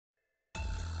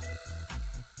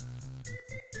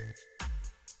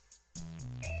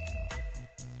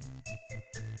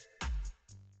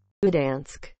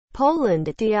Gdansk, Poland.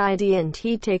 It didn't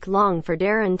take long for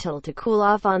Darren Till to cool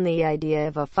off on the idea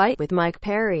of a fight with Mike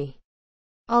Perry.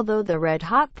 Although the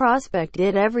red-hot prospect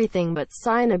did everything but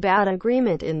sign a bad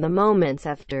agreement in the moments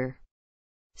after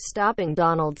stopping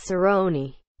Donald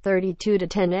Cerrone, 32-10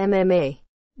 MMA,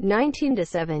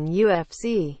 19-7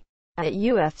 UFC, at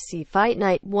UFC Fight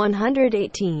Night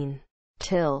 118.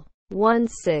 Till,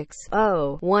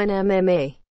 1-6-0-1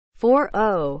 MMA,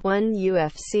 4-0-1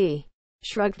 UFC,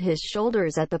 shrugged his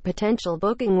shoulders at the potential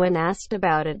booking when asked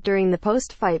about it during the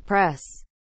post-fight press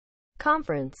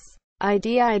conference. I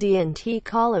didn't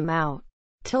call him out,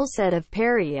 Till said of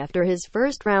Perry after his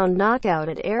first-round knockout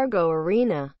at Ergo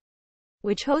Arena,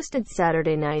 which hosted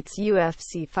Saturday night's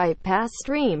UFC Fight Pass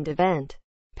streamed event.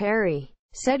 Perry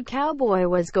said Cowboy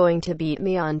was going to beat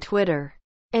me on Twitter,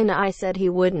 and I said he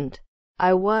wouldn't.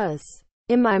 I was,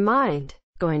 in my mind,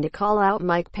 going to call out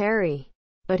Mike Perry,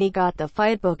 but he got the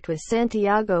fight booked with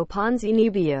Santiago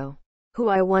Ponzinibbio, who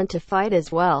I want to fight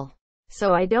as well,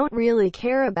 so I don't really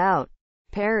care about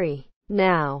Perry.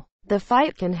 Now, the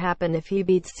fight can happen if he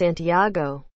beats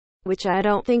Santiago, which I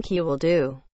don't think he will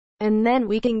do, and then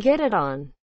we can get it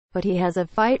on. But he has a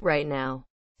fight right now,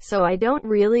 so I don't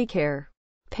really care.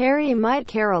 Perry might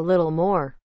care a little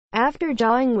more. After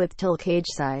jawing with Till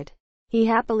cageside, he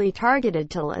happily targeted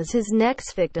Till as his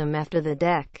next victim after the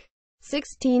Dec.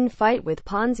 16 fight with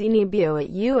Ponzinibbio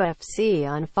at UFC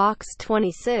on Fox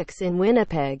 26 in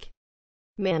Winnipeg,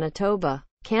 Manitoba,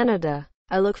 Canada.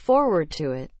 I look forward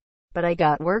to it, but I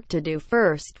got work to do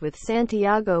first with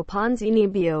Santiago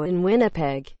Ponzinibbio in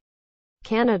Winnipeg,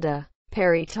 Canada,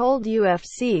 Perry told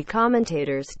UFC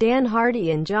commentators Dan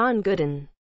Hardy and John Gooden.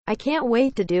 I can't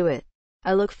wait to do it.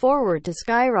 I look forward to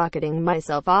skyrocketing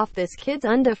myself off this kid's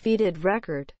undefeated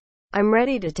record. I'm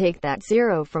ready to take that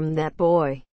zero from that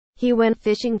boy. He went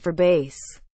fishing for bass,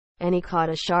 and he caught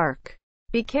a shark.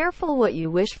 Be careful what you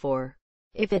wish for,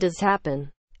 if it does happen.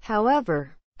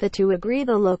 However, the two agree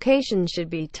the location should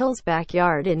be Till's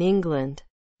backyard in England.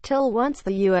 Till wants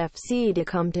the UFC to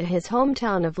come to his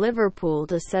hometown of Liverpool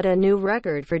to set a new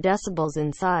record for decibels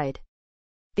inside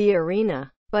the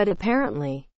arena, but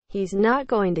apparently, he's not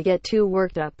going to get too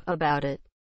worked up about it.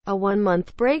 A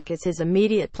 1-month break is his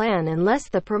immediate plan unless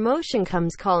the promotion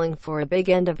comes calling for a big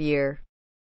end-of-year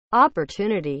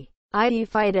opportunity. I'd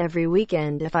fight every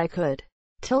weekend if I could,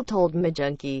 Till told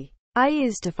MyJunkie. I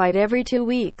used to fight every 2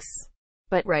 weeks.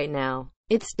 But right now,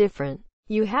 it's different.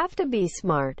 You have to be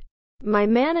smart. My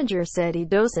manager said he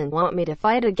doesn't want me to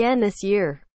fight again this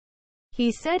year.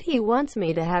 He said he wants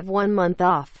me to have 1 month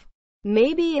off.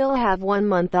 Maybe he'll have 1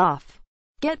 month off,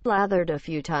 get blathered a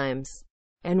few times,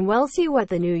 and we'll see what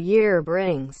the new year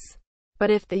brings.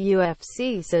 But if the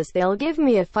UFC says they'll give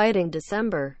me a fight in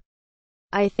December,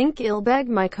 I think he'll beg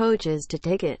my coaches to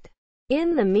take it.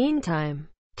 In the meantime,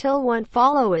 Till won't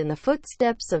follow in the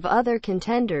footsteps of other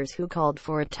contenders who called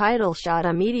for a title shot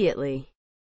immediately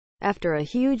after a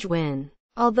huge win.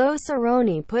 Although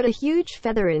Cerrone put a huge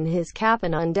feather in his cap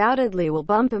and undoubtedly will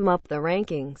bump him up the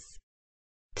rankings,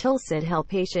 Till said he'll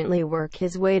patiently work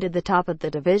his way to the top of the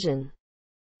division.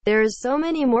 There's so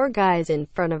many more guys in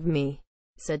front of me,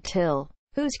 said Till,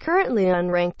 who's currently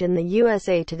unranked in the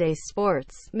USA Today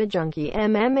Sports MyJunkie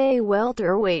MMA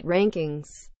welterweight rankings.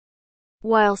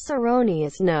 While Cerrone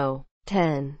is no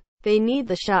 10, they need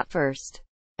the shot first.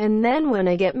 And then when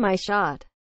I get my shot,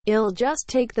 I'll just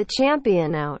take the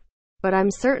champion out. But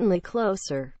I'm certainly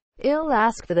closer. I'll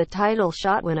ask for the title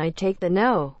shot when I take the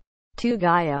no 2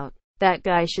 guy out. That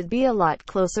guy should be a lot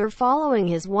closer following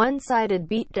his one-sided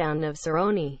beatdown of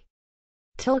Cerrone.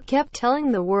 Till kept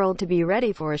telling the world to be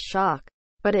ready for a shock,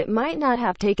 but it might not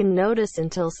have taken notice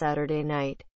until Saturday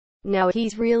night. Now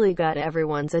he's really got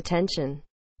everyone's attention.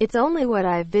 It's only what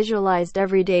I've visualized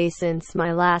every day since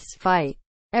my last fight.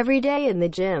 Every day in the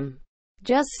gym.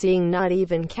 Just seeing not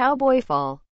even Cowboy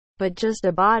fall, but just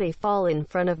a body fall in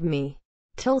front of me,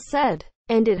 Till said.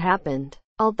 And it happened.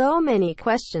 Although many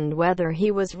questioned whether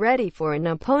he was ready for an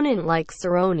opponent like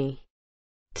Cerrone,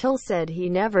 Till said he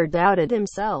never doubted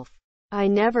himself. I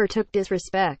never took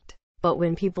disrespect, but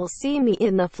when people see me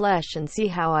in the flesh and see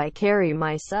how I carry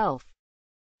myself,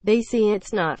 they see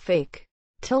it's not fake.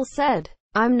 Till said,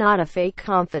 I'm not a fake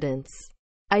confidence.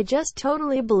 I just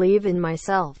totally believe in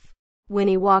myself. When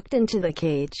he walked into the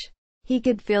cage, he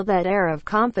could feel that air of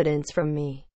confidence from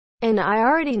me. And I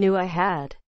already knew I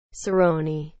had.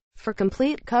 Cerrone. For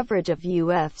complete coverage of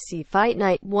UFC Fight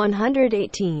Night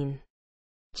 118,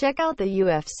 check out the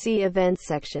UFC events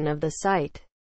section of the site.